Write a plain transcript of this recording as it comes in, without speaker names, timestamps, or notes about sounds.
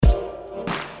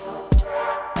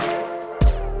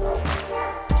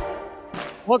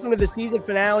Welcome to the season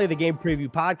finale of the Game Preview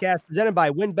Podcast, presented by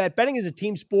WynnBET. Betting is a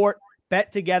team sport.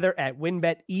 Bet together at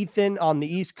WynnBET. Ethan on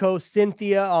the East Coast,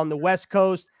 Cynthia on the West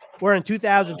Coast. We're in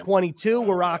 2022.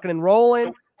 We're rocking and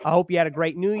rolling. I hope you had a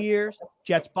great New Year's.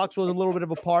 Jets-Bucks was a little bit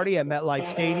of a party at MetLife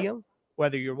Stadium,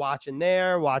 whether you're watching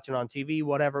there, watching on TV,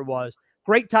 whatever it was.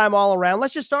 Great time all around.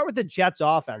 Let's just start with the Jets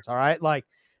offense, all right? Like,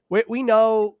 we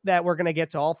know that we're going to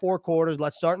get to all four quarters.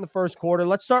 Let's start in the first quarter.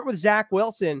 Let's start with Zach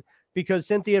Wilson, because,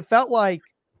 Cynthia, it felt like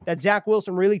that Zach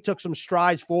Wilson really took some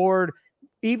strides forward,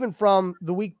 even from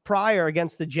the week prior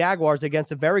against the Jaguars,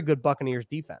 against a very good Buccaneers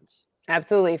defense.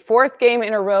 Absolutely. Fourth game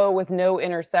in a row with no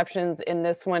interceptions in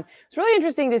this one. It's really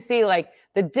interesting to see like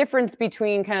the difference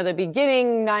between kind of the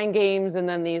beginning 9 games and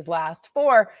then these last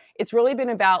 4. It's really been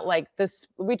about like this.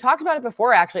 We talked about it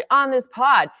before, actually, on this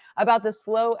pod about the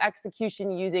slow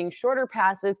execution using shorter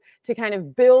passes to kind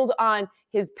of build on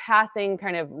his passing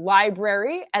kind of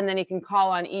library. And then he can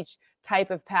call on each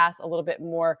type of pass a little bit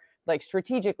more like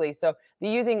strategically. So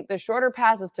using the shorter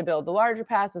passes to build the larger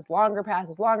passes, longer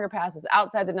passes,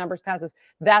 outside the numbers passes.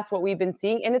 That's what we've been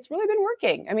seeing. And it's really been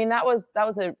working. I mean, that was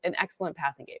an excellent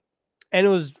passing game. And it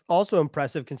was also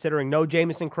impressive considering no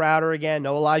Jamison Crowder again,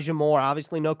 no Elijah Moore,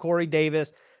 obviously no Corey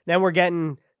Davis. Then we're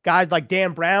getting guys like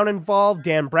Dan Brown involved.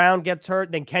 Dan Brown gets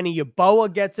hurt. Then Kenny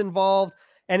Yeboah gets involved.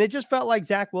 And it just felt like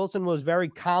Zach Wilson was very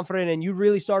confident, and you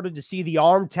really started to see the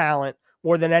arm talent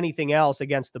more than anything else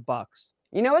against the Bucs.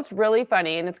 You know, it's really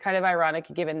funny, and it's kind of ironic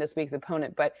given this week's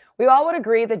opponent, but we all would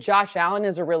agree that Josh Allen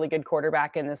is a really good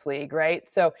quarterback in this league, right?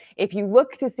 So if you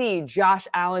look to see Josh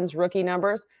Allen's rookie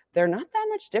numbers, they're not that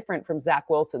much different from Zach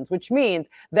Wilson's, which means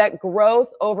that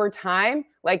growth over time,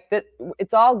 like that,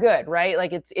 it's all good, right?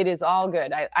 Like it is all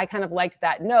good. I kind of liked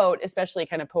that note, especially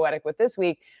kind of poetic with this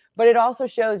week, but it also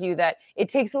shows you that it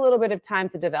takes a little bit of time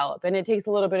to develop, and it takes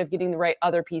a little bit of getting the right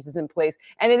other pieces in place.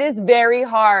 And it is very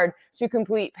hard to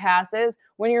complete passes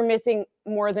when you're missing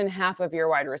more than half of your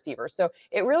wide receivers. So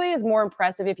it really is more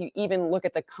impressive if you even look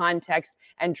at the context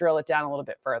and drill it down a little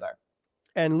bit further.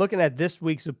 And looking at this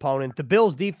week's opponent, the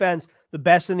Bills defense, the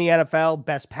best in the NFL,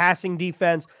 best passing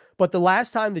defense. But the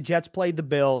last time the Jets played the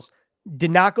Bills,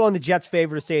 did not go in the Jets'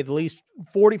 favor, to say the least.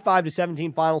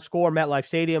 45-17 final score, MetLife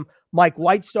Stadium. Mike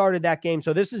White started that game.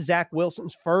 So this is Zach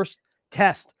Wilson's first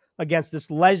test against this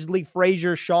Leslie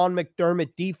Frazier, Sean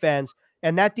McDermott defense.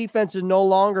 And that defense is no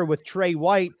longer with Trey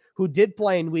White, who did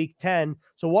play in week 10.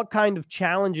 So what kind of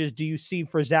challenges do you see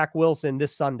for Zach Wilson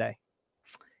this Sunday?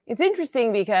 It's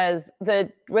interesting because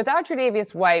without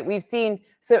Tre'Davious White, we've seen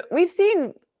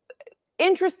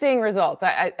interesting results.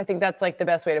 I think that's like the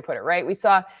best way to put it, right? We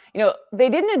saw, they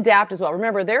didn't adapt as well.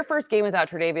 Remember, their first game without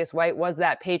Tre'Davious White was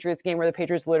that Patriots game where the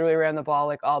Patriots literally ran the ball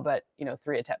like all but,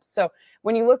 3 attempts. So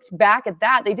when you looked back at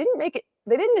that, they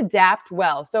didn't adapt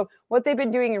well. So what they've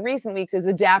been doing in recent weeks is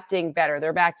adapting better.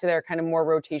 They're back to their kind of more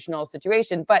rotational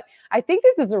situation. But I think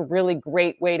this is a really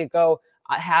great way to go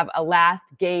have a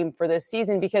last game for this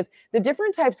season, because the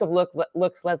different types of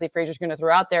looks Leslie Frazier's going to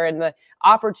throw out there, and the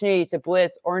opportunity to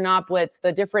blitz or not blitz,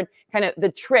 the different kind of the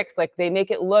tricks, like they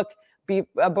make it look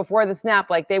before the snap,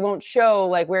 like they won't show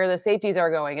like where the safeties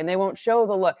are going, and they won't show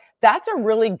the look. That's a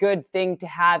really good thing to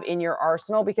have in your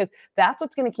arsenal, because that's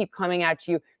what's going to keep coming at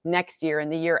you next year and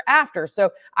the year after. So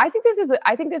I think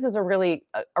this is a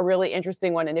really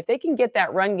interesting one. And if they can get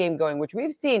that run game going, which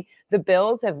we've seen the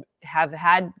Bills have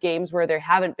had games where they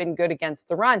haven't been good against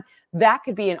the run, that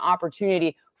could be an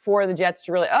opportunity for the Jets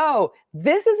to really,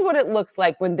 this is what it looks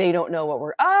like when they don't know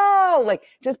what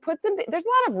just put some, there's a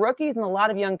lot of rookies and a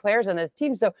lot of young players on this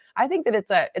team. So I think that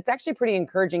it's actually pretty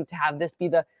encouraging to have this be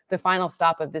the final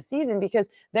stop of the season, because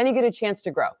then you get a chance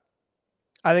to grow.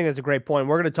 I think that's a great point.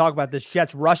 We're going to talk about this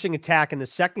Jets rushing attack in the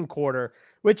second quarter,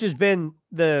 which has been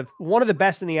one of the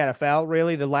best in the NFL,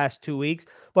 really, the last 2 weeks.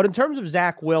 But in terms of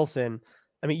Zach Wilson,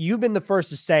 I mean, you've been the first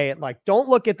to say it. Like, don't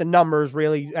look at the numbers,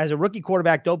 really. As a rookie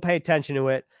quarterback, don't pay attention to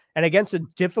it. And against a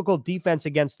difficult defense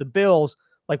against the Bills,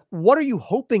 like, what are you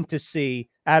hoping to see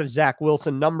out of Zach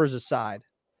Wilson, numbers aside?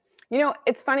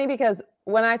 It's funny because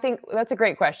that's a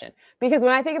great question. Because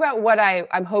when I think about what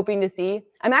I'm hoping to see,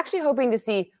 I'm actually hoping to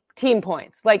see team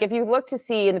points. Like if you look to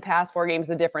see in the past 4 games,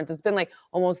 the difference, it's been like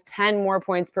almost 10 more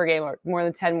points per game, or more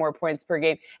than 10 more points per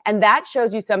game. And that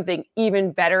shows you something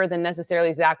even better than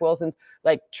necessarily Zach Wilson's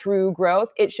like true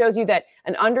growth. It shows you that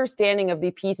an understanding of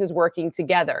the pieces working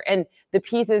together, and the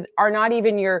pieces are not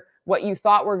even what you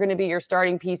thought were going to be your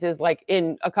starting pieces like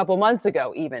in a couple months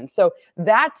ago even. So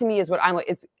that to me is what I'm like.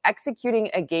 It's executing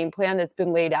a game plan that's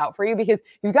been laid out for you, because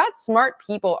you've got smart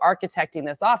people architecting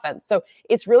this offense. So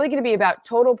it's really going to be about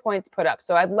total points put up.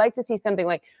 So I'd like to see something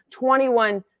like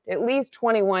at least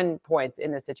 21 points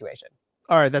in this situation.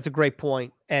 All right, that's a great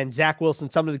point. And Zach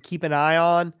Wilson, something to keep an eye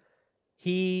on.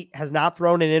 He has not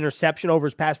thrown an interception over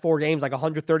his past 4 games, like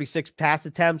 136 pass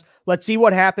attempts. Let's see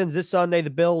what happens this Sunday. The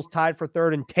Bills tied for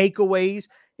 3rd in takeaways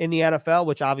in the NFL,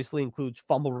 which obviously includes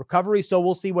fumble recovery. So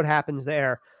we'll see what happens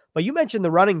there. But you mentioned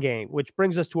the running game, which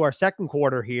brings us to our second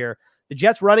quarter here. The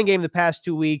Jets running game the past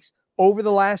 2 weeks, over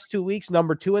the last 2 weeks,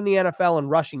 number 2 in the NFL in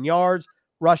rushing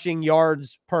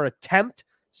yards per attempt.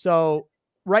 So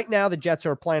right now the Jets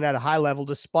are playing at a high level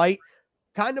despite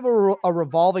kind of a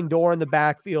revolving door in the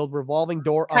backfield, revolving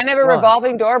door kind of a front.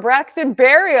 revolving door. Braxton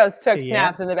Berrios took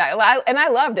snaps in the back, and I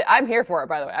loved it. I'm here for it,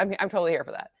 by the way. I'm totally here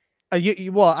for that.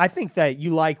 Well, I think that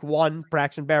you like, 1,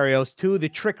 Braxton Berrios, 2, the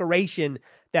trickeration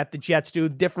that the Jets do,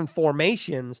 different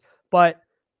formations. But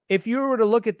if you were to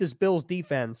look at this Bills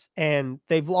defense, and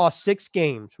they've lost 6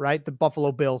 games, right? The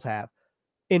Buffalo Bills have.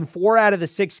 In 4 out of the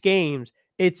 6 games,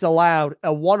 it's allowed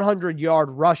a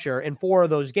 100-yard rusher in 4 of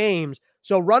those games.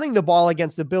 So running the ball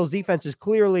against the Bills defense is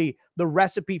clearly the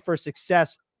recipe for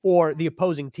success for the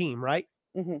opposing team, right?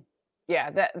 Mm-hmm.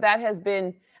 Yeah, that has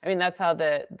been, I mean, that's how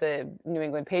the New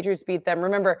England Patriots beat them.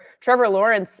 Remember, Trevor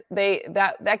Lawrence,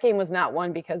 that game was not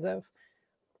won because of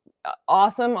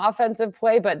awesome offensive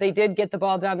play, but they did get the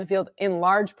ball down the field in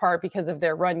large part because of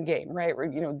their run game, right?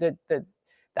 You know,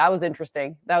 that was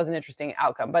interesting. That was an interesting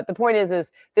outcome. But the point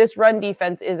is this run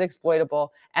defense is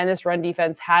exploitable, and this run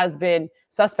defense has been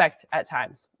suspect at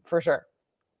times, for sure.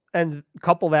 And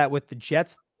couple that with the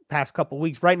Jets past couple of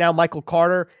weeks. Right now, Michael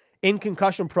Carter in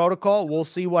concussion protocol. We'll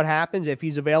see what happens if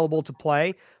he's available to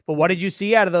play. But what did you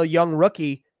see out of the young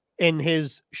rookie in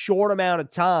his short amount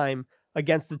of time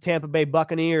against the Tampa Bay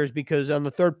Buccaneers? Because on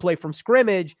the 3rd play from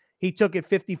scrimmage, he took it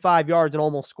 55 yards and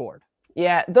almost scored.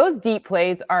 Yeah, those deep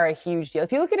plays are a huge deal.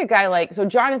 If you look at a guy like, so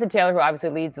Jonathan Taylor, who obviously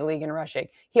leads the league in rushing,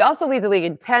 he also leads the league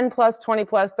in 10 plus, 20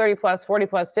 plus, 30 plus, 40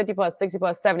 plus, 50 plus, 60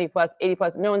 plus, 70 plus, 80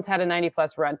 plus. No one's had a 90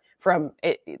 plus run from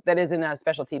it that isn't a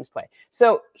special teams play.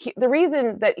 So the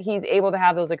reason that he's able to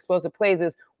have those explosive plays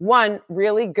is, 1,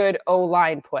 really good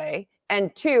O-line play,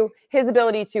 and 2, his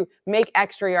ability to make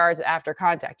extra yards after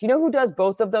contact. You know who does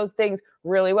both of those things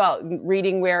really well?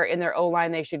 Reading where in their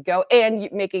O-line they should go and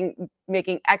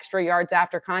making extra yards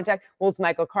after contact. Well, it's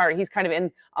Michael Carter. He's kind of in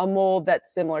a mold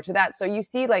that's similar to that. So you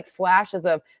see like flashes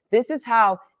of, this is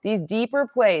how these deeper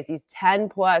plays, these 10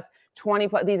 plus, 20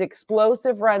 plus, these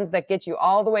explosive runs that get you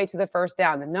all the way to the first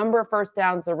down. The number of first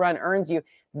downs the run earns you.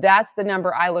 That's the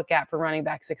number I look at for running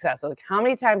back success. So like, how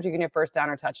many times are you going to get first down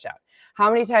or touchdown? How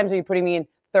many times are you putting me in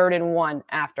 3rd and 1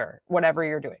 after whatever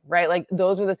you're doing, right? Like,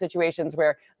 those are the situations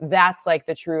where that's like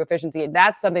the true efficiency. And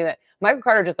that's something that Michael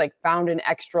Carter just like found an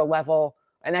extra level,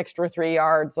 an extra 3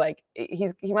 yards. Like, he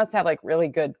must have like really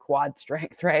good quad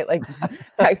strength, right? Like,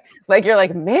 like you're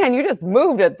like, man, you just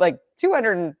moved a like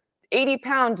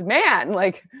 280-pound man.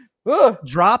 Like, ugh.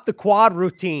 Drop the quad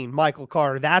routine, Michael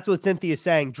Carter. That's what Cynthia's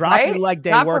saying. Drop your leg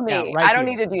day Not workout. For me. Right, I don't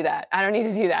need to do that. I'm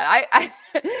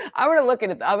going to look at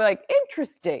it. I'll be like,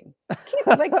 interesting.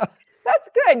 Like, that's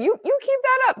good. You keep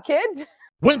that up, kid.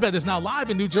 WynnBET is now live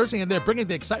in New Jersey, and they're bringing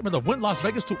the excitement of Wynn Las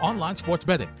Vegas to online sports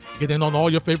betting. Get in on all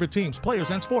your favorite teams,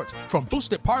 players, and sports, from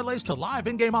boosted parlays to live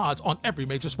in-game odds on every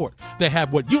major sport. They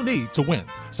have what you need to win.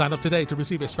 Sign up today to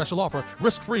receive a special offer,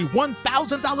 risk-free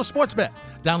 $1,000 sports bet.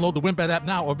 Download the WynnBET app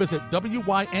now or visit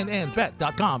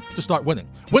wynnbet.com to start winning.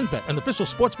 WynnBET, an official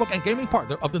sportsbook and gaming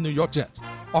partner of the New York Jets.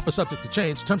 Offer subject to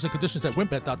change. Terms and conditions at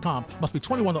wynnbet.com. Must be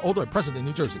 21 or older and present in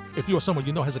New Jersey. If you or someone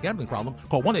you know has a gambling problem,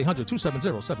 call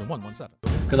 1-800-270-7117.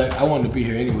 Because I wanted to be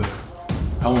here anyway.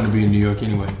 I wanted to be in New York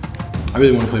anyway. I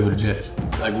really want to play for the Jets.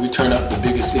 Like, we turn up the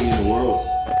biggest city in the world.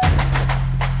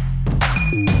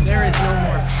 There is no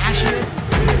more passionate,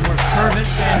 more fervent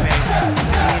fan base in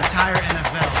the entire NFL.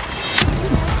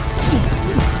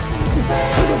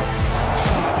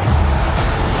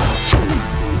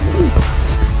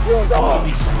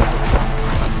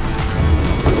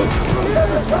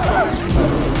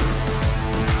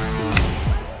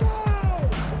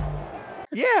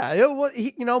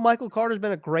 Yeah, Michael Carter's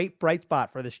been a great bright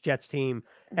spot for this Jets team.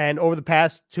 And over the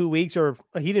past 2 weeks, or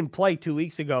he didn't play 2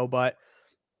 weeks ago, but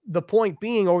the point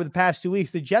being, over the past 2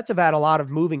 weeks, the Jets have had a lot of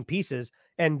moving pieces.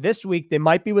 And this week, they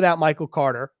might be without Michael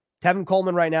Carter. Tevin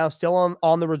Coleman right now still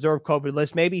on the reserve COVID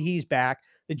list. Maybe he's back.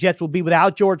 The Jets will be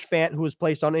without George Fant, who was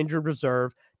placed on injured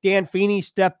reserve. Dan Feeney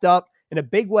stepped up in a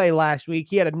big way last week.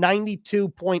 He had a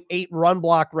 92.8 run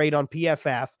block rate on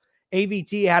PFF.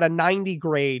 AVT had a 90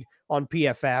 grade on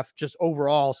PFF just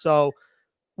overall. So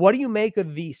what do you make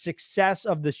of the success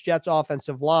of this Jets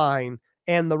offensive line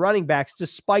and the running backs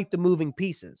despite the moving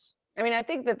pieces? I mean, I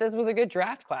think that this was a good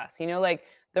draft class. Like,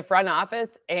 the front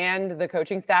office and the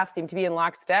coaching staff seem to be in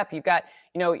lockstep. You've got,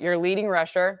 your leading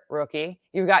rusher, rookie.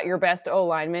 You've got your best O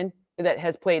lineman that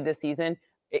has played this season.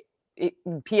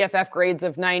 PFF grades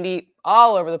of 90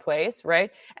 all over the place, right?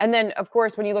 And then, of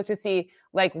course, when you look to see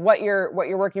like what you're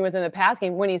working with in the pass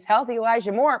game, when he's healthy,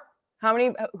 Elijah Moore,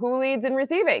 who leads in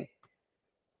receiving?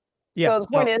 Yeah. So the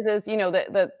point is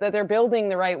that they're building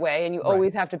the right way, and you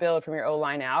always have to build from your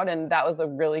O-line out, and that was a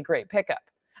really great pickup.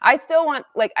 I still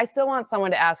want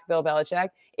someone to ask Bill Belichick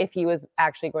if he was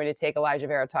actually going to take Elijah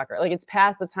Vera Tucker. Like, it's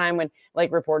past the time when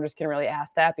like reporters can really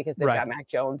ask that because they've got Mac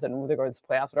Jones and they're going to the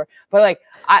playoffs, whatever. But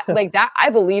I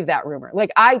believe that rumor.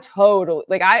 Like, I totally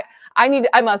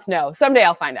I must know. Someday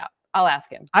I'll find out. I'll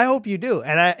ask him. I hope you do.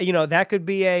 And that could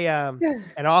be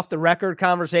an off the record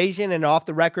conversation, an off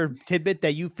the record tidbit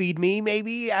that you feed me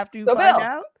maybe after you find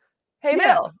out. Hey,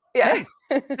 Bill. Yeah.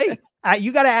 Hey.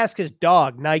 You got to ask his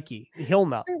dog, Nike. He'll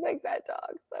know. I like that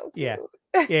dog. So cute.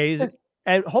 Yeah.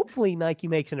 And hopefully Nike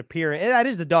makes an appearance. That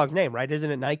is the dog's name, right?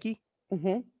 Isn't it Nike?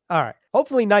 Mm-hmm. All right.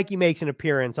 Hopefully Nike makes an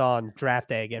appearance on draft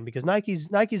day again, because Nike's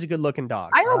a good looking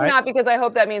dog. I hope not, because I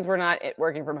hope that means we're not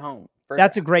working from home.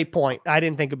 That's a great point. I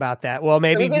didn't think about that. Well,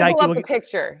 maybe so Nike will get a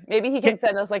picture. Maybe he can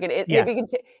send us like maybe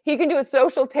he can do a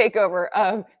social takeover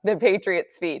of the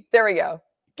Patriots feed. There we go.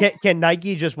 Can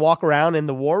Nike just walk around in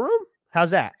the war room? How's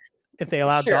that? If they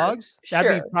allow dogs,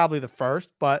 that'd be probably the first,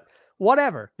 but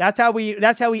whatever. That's how we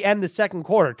end the second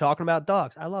quarter, talking about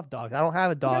dogs. I love dogs. I don't have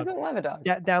a dog. Who doesn't love a dog?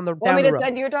 Down the Want me to road.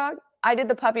 send you a dog? I did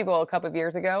the Puppy Bowl a couple of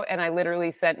years ago, and I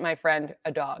literally sent my friend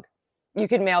a dog. You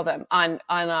can mail them on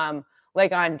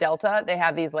Delta. They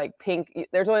have these like pink.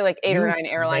 There's only like 8 or 9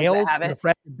 airlines that have it. A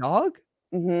friend dog?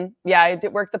 Mm-hmm. Yeah, I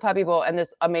did work the Puppy Bowl, and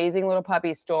this amazing little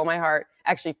puppy stole my heart.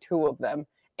 Actually, 2 of them.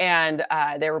 And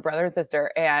they were brother and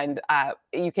sister, and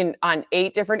you can on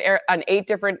 8 different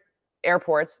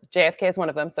airports. JFK is one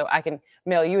of them, so I can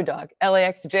mail you a dog.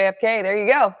 LAX to JFK. There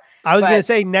you go. I was going to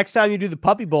say, next time you do the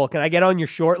Puppy Bowl, can I get on your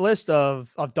short list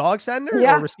of dog senders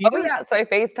or receivers? Oh yeah. So I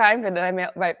FaceTimed, and then I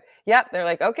mailed they're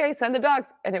like, okay, send the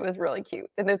dogs, and it was really cute.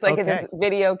 And there's like this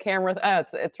video camera.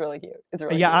 It's really cute. It's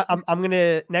really cute. I'm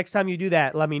gonna, next time you do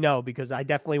that, let me know, because I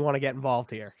definitely want to get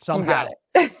involved here somehow. You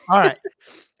got it. All right.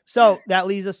 So that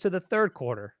leads us to the third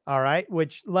quarter. All right,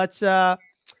 which let's talk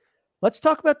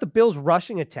about the Bills'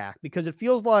 rushing attack, because it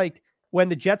feels like when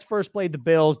the Jets first played the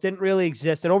Bills, didn't really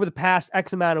exist, and over the past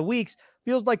X amount of weeks,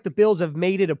 feels like the Bills have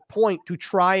made it a point to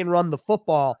try and run the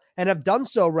football, and have done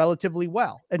so relatively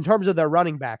well in terms of their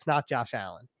running backs, not Josh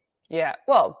Allen. Yeah,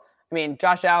 well, I mean,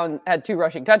 Josh Allen had 2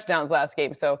 rushing touchdowns last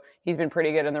game, so he's been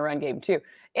pretty good in the run game too.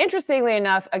 Interestingly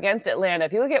enough, against Atlanta,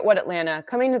 if you look at what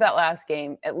coming to that last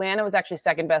game, Atlanta was actually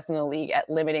second best in the league at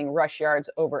limiting rush yards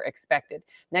over expected.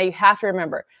 Now, you have to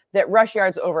remember that rush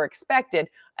yards over expected,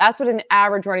 that's what an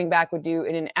average running back would do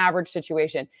in an average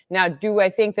situation. Now, do I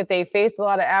think that they faced a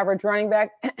lot of average running back?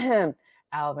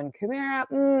 Alvin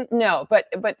Kamara? No,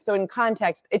 but so in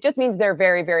context, it just means they're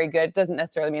very, very good. It doesn't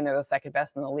necessarily mean they're the second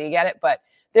best in the league at it, but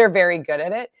they're very good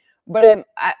at it. But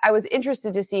I was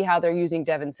interested to see how they're using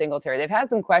Devin Singletary. They've had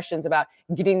some questions about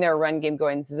getting their run game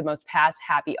going. This is the most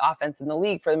pass-happy offense in the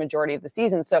league for the majority of the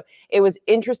season. So it was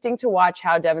interesting to watch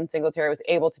how Devin Singletary was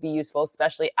able to be useful,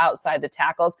 especially outside the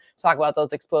tackles. Talk about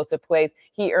those explosive plays.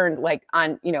 He earned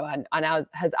on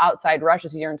his outside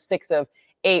rushes, he earned 6 of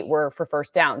 8 were for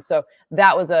first down. So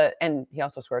that was and he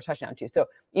also scored a touchdown too. So,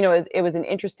 it was an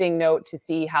interesting note to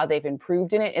see how they've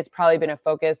improved in it. It's probably been a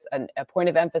focus, a point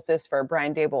of emphasis for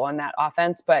Brian Daboll on that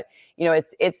offense, but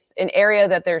it's an area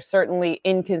that they're certainly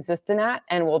inconsistent at,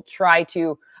 and we'll try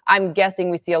to, I'm guessing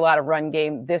we see a lot of run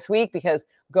game this week, because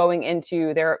going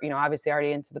into their, obviously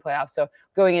already into the playoffs. So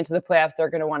going into the playoffs, they're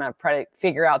going to want to try to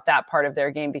figure out that part of their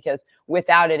game, because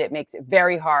without it, it makes it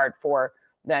very hard for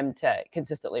them to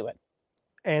consistently win.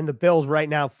 And the Bills right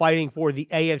now fighting for the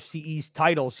AFC East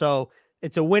title. So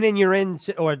it's a win and you're in,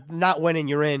 or not win and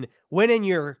you're in, win and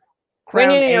you're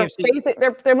crowned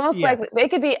AFC. They're most likely, they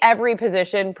could be every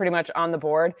position pretty much on the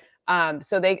board. So I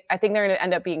think they're going to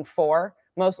end up being 4,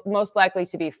 most likely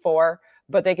to be 4,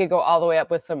 but they could go all the way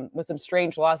up with some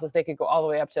strange losses. They could go all the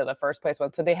way up to the first place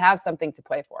one. So they have something to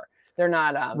play for. They're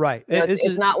not, right.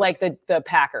 It's not like the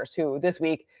Packers, who this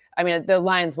week, I mean, the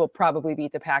Lions will probably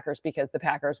beat the Packers because the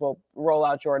Packers will roll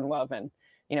out Jordan Love and,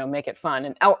 make it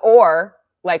fun. Or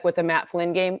like with the Matt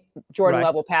Flynn game, Jordan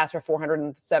Love will pass for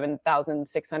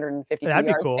 407,652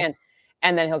 yards. Cool.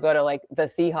 And then he'll go to like the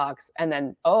Seahawks, and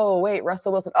then, oh, wait,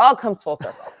 Russell Wilson. Oh, comes full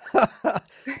circle.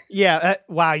 Yeah.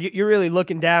 Wow. You're really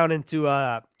looking down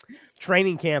into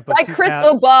training camp. Like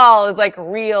crystal ball is like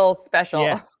real special.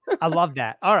 Yeah. I love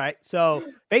that. All right. So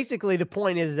basically the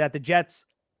point is that the Jets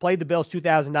played the Bills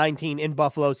 2019 in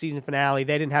Buffalo season finale.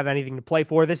 They didn't have anything to play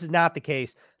for. This is not the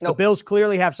case. Nope. The Bills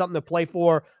clearly have something to play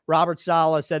for. Robert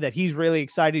Saleh said that he's really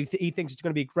excited. He thinks it's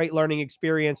going to be a great learning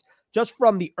experience just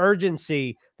from the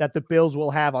urgency that the Bills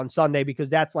will have on Sunday, because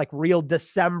that's like real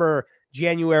December,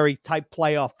 January type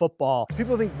playoff football.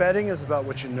 People think betting is about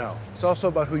what you know. It's also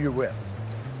about who you're with.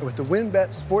 And with the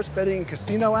WynnBET sports betting and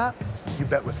casino app, you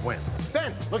bet with Wynn.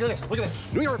 Ben, look at this, look at this.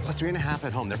 New York plus 3.5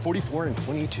 at home. They're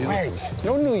 44-22. Greg,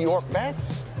 no New York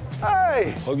bets.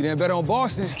 Hey! Hope you didn't bet on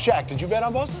Boston. Shaq, did you bet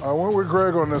on Boston? I went with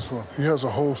Greg on this one. He has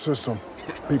a whole system.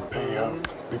 Big payout,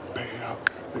 big payout,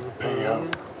 big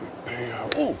payout, big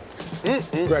payout. Ooh.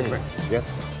 Greg.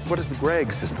 Yes? What is the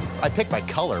Greg system? I pick by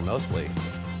color mostly.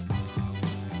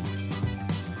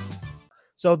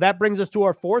 So that brings us to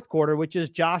our fourth quarter, which is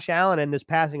Josh Allen and this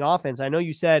passing offense. I know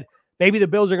you said maybe the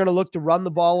Bills are going to look to run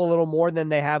the ball a little more than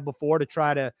they have before to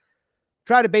try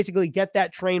to basically get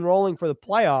that train rolling for the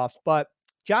playoffs. But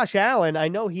Josh Allen, I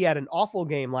know he had an awful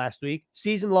game last week,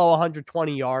 season low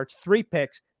 120 yards, 3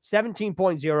 picks,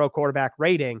 17.0 quarterback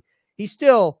rating. He's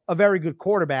still a very good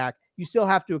quarterback. You still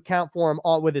have to account for him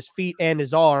all with his feet and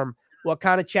his arm. What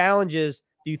kind of challenges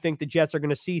do you think the Jets are going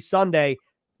to see Sunday,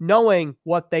 knowing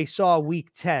what they saw week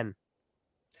 10?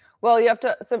 Well, you have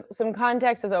to, some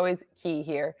context is always key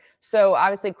here. So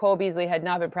obviously Cole Beasley had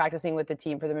not been practicing with the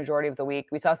team for the majority of the week.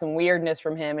 We saw some weirdness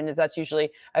from him, and that's usually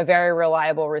a very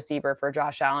reliable receiver for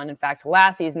Josh Allen. In fact,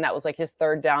 last season, that was like his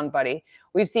third down buddy.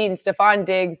 We've seen Stephon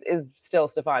Diggs is still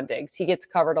Stephon Diggs. He gets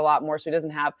covered a lot more, so he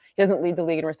doesn't lead the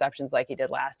league in receptions like he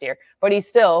did last year, but he's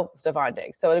still Stephon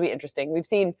Diggs. So it'll be interesting.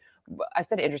 I've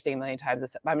said interesting a million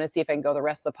times. I'm going to see if I can go the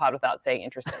rest of the pod without saying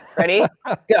interesting. Ready?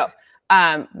 Go.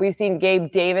 We've seen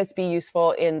Gabe Davis be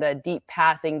useful in the deep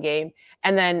passing game.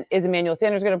 And then is Emmanuel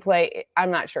Sanders going to play? I'm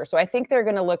not sure. So I think they're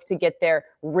going to look to get their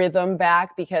rhythm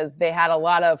back, because they had a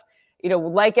lot of,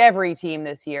 like every team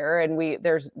this year, and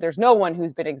there's no one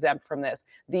who's been exempt from this.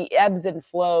 The ebbs and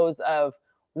flows of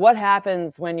what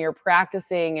happens when you're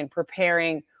practicing and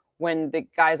preparing when the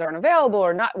guys aren't available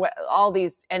or not, all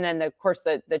these, and then of course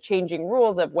the changing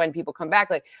rules of when people come back.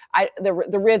 Like the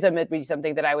rhythm would be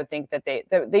something that I would think that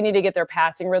they need to get their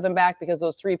passing rhythm back, because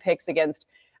those 3 picks against,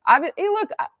 I'm going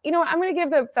to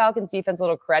give the Falcons defense a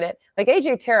little credit. Like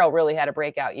AJ Terrell really had a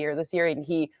breakout year this year, and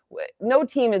no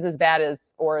team is as bad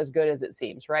as or as good as it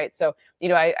seems, right? So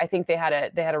I think they had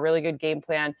a really good game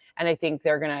plan, and I think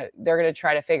they're gonna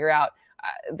try to figure out.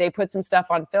 They put some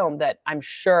stuff on film that I'm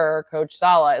sure Coach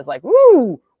Saleh is like,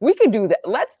 ooh, we could do that.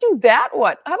 Let's do that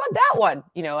one. How about that one?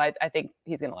 I think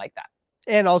he's going to like that.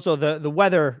 And also the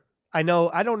weather. I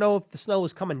don't know if the snow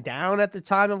was coming down at the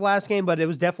time of last game, but it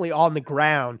was definitely on the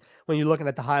ground when you're looking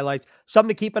at the highlights.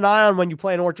 Something to keep an eye on when you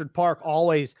play in Orchard Park.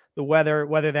 Always the weather,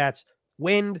 whether that's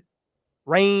wind,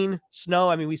 rain, snow.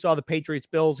 I mean, we saw the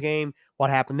Patriots-Bills game,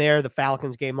 what happened there, the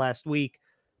Falcons game last week.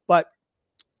 But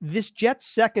this Jets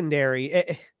secondary,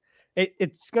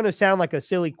 it's going to sound like a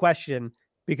silly question,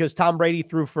 because Tom Brady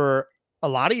threw for a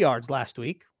lot of yards last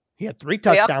week. He had 3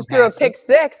 touchdown passes. He threw a pick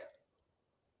 6.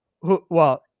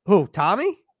 Who,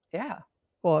 Tommy? Yeah.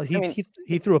 Well,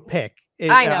 he threw a pick.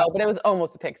 I know, but it was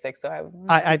almost a pick 6. So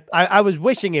I was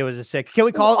wishing it was a 6. Can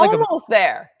we call it like almost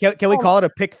there? Can we call it a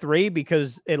pick 3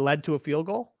 because it led to a field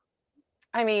goal?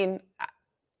 I mean,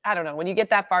 I don't know. When you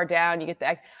get that far down, you get the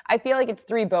X. I feel like it's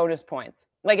 3 bonus points.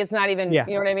 Like it's not even, You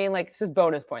know what I mean? Like it's just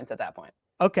bonus points at that point.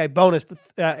 Okay, bonus.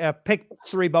 Pick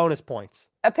 3 bonus points.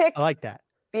 A pick. I like that.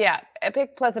 Yeah, a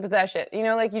pick plus a possession.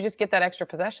 Like you just get that extra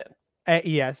possession.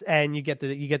 Yes, and you get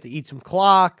to eat some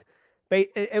clock.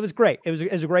 It was great. It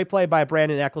was a great play by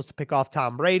Brandon Echols to pick off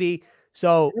Tom Brady.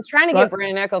 So I was trying to give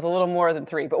Brandon Echols a little more than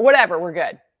 3, but whatever, we're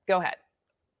good. Go ahead.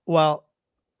 Well,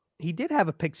 he did have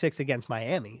a pick 6 against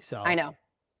Miami. So I know.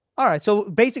 All right. So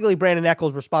basically, Brandon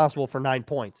Echols responsible for 9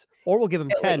 points, or we'll give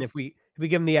him 10 if we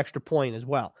give him the extra point as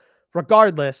well.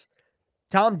 Regardless,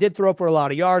 Tom did throw for a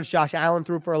lot of yards. Josh Allen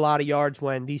threw for a lot of yards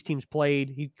when these teams played.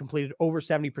 He completed over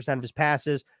 70% of his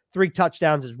passes, 3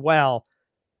 touchdowns as well.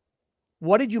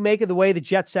 What did you make of the way the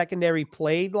Jets secondary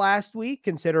played last week,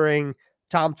 considering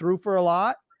Tom threw for a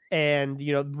lot and,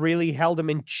 really held him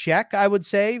in check, I would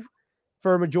say,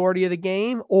 for a majority of the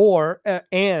game?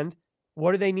 And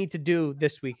what do they need to do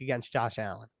this week against Josh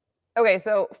Allen? Okay,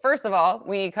 so first of all,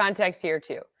 we need context here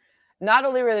too. Not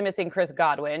only were they missing Chris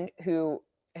Godwin, who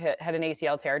had an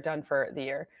ACL tear done for the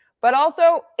year, but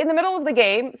also in the middle of the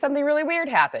game, something really weird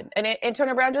happened. And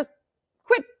Antonio Brown just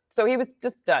quit. So he was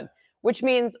just done, which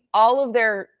means all of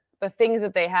the things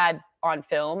that they had on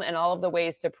film and all of the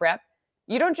ways to prep,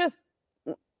 you don't just,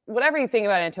 whatever you think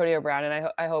about Antonio Brown, and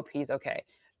I hope he's okay,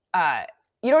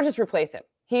 you don't just replace him.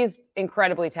 He's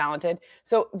incredibly talented.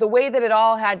 So the way that it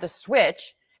all had to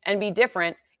switch and be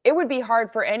different, it would be hard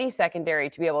for any secondary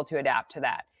to be able to adapt to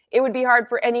that. It would be hard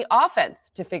for any offense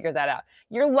to figure that out.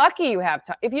 You're lucky you have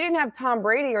if you didn't have Tom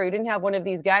Brady or you didn't have one of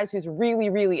these guys who's really,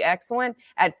 really excellent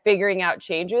at figuring out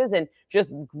changes and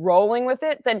just rolling with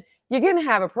it, then you're going to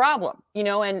have a problem,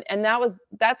 and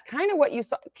that's kind of what you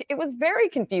saw. It was very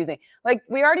confusing. Like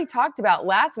we already talked about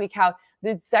last week, how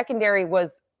the secondary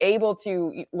was able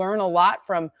to learn a lot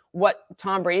from what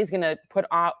Tom Brady's going to put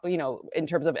on, in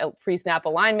terms of pre-snap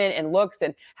alignment and looks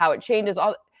and how it changes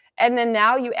all. And then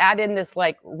now you add in this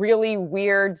like really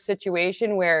weird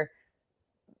situation where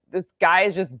this guy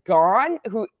is just gone.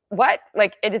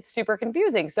 It's super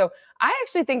confusing. So I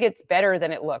actually think it's better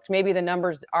than it looked. Maybe the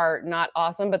numbers are not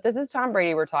awesome, but this is Tom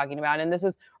Brady we're talking about. And this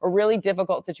is a really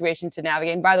difficult situation to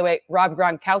navigate. And by the way, Rob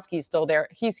Gronkowski is still there.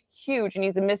 He's huge and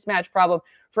he's a mismatch problem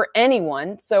for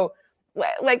anyone. So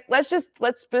let's just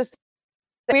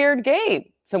weird game.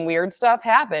 Some weird stuff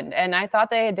happened. And I thought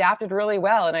they adapted really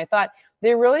well. And I thought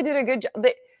they really did a good job.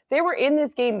 They were in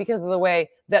this game because of the way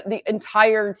that the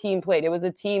entire team played. It was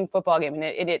a team football game, and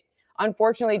it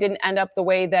unfortunately didn't end up the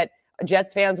way that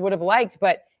Jets fans would have liked.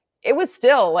 But it was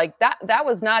still like that. That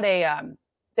was not a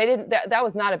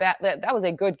that was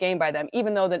a good game by them.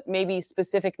 Even though that maybe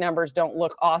specific numbers don't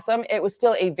look awesome, it was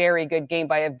still a very good game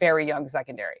by a very young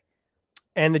secondary.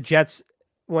 And the Jets,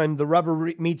 when the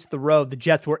rubber meets the road, the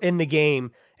Jets were in the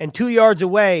game and 2 yards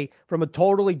away from a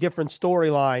totally different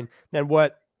storyline than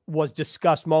what was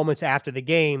discussed moments after the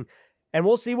game. And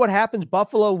we'll see what happens.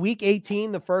 Buffalo, week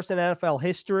 18, the first in NFL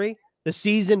history, the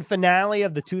season finale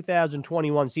of the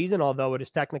 2021 season, although it is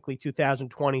technically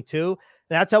 2022. And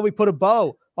that's how we put a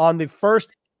bow on the first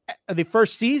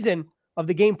season of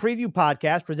the Game Preview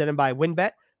podcast presented by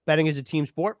WynnBET. Betting is a team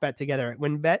sport. Bet together at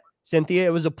WynnBET. Cynthia,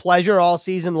 it was a pleasure all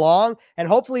season long. And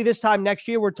hopefully this time next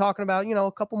year, we're talking about,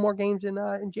 a couple more games in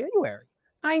January.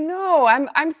 I know.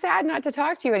 I'm sad not to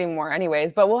talk to you anymore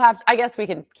anyways, but I guess we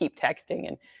can keep texting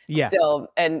and still,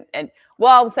 and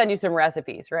I'll send you some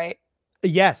recipes, right?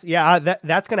 Yes. Yeah.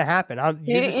 That's going to happen.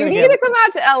 You need to come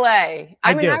out to LA.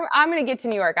 I'm going to get to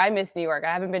New York. I miss New York.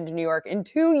 I haven't been to New York in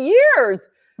 2 years.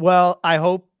 Well, I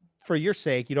hope for your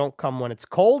sake, you don't come when it's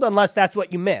cold, unless that's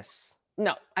what you miss.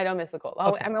 No, I don't miss the cold.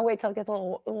 Okay. I'm going to wait till it gets a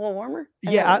little warmer.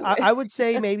 I would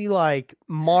say maybe like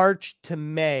March to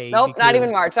May. Nope, not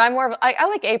even March. I'm more of, I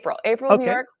like April. April in New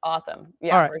York, awesome.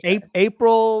 Yeah, all right. Sure.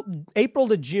 April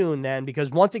to June then,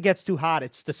 because once it gets too hot,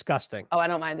 it's disgusting. Oh, I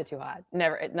don't mind the too hot.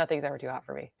 Nothing's ever too hot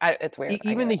for me. It's weird.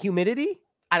 Even the humidity?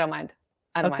 I don't mind.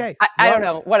 I don't mind. I don't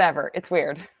know. Whatever. It's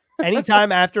weird.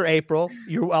 Anytime after April,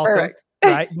 you're welcome. Perfect.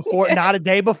 Right? Not a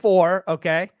day before.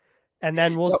 Okay. And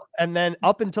then and then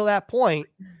up until that point,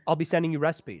 I'll be sending you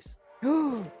recipes.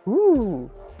 Ooh.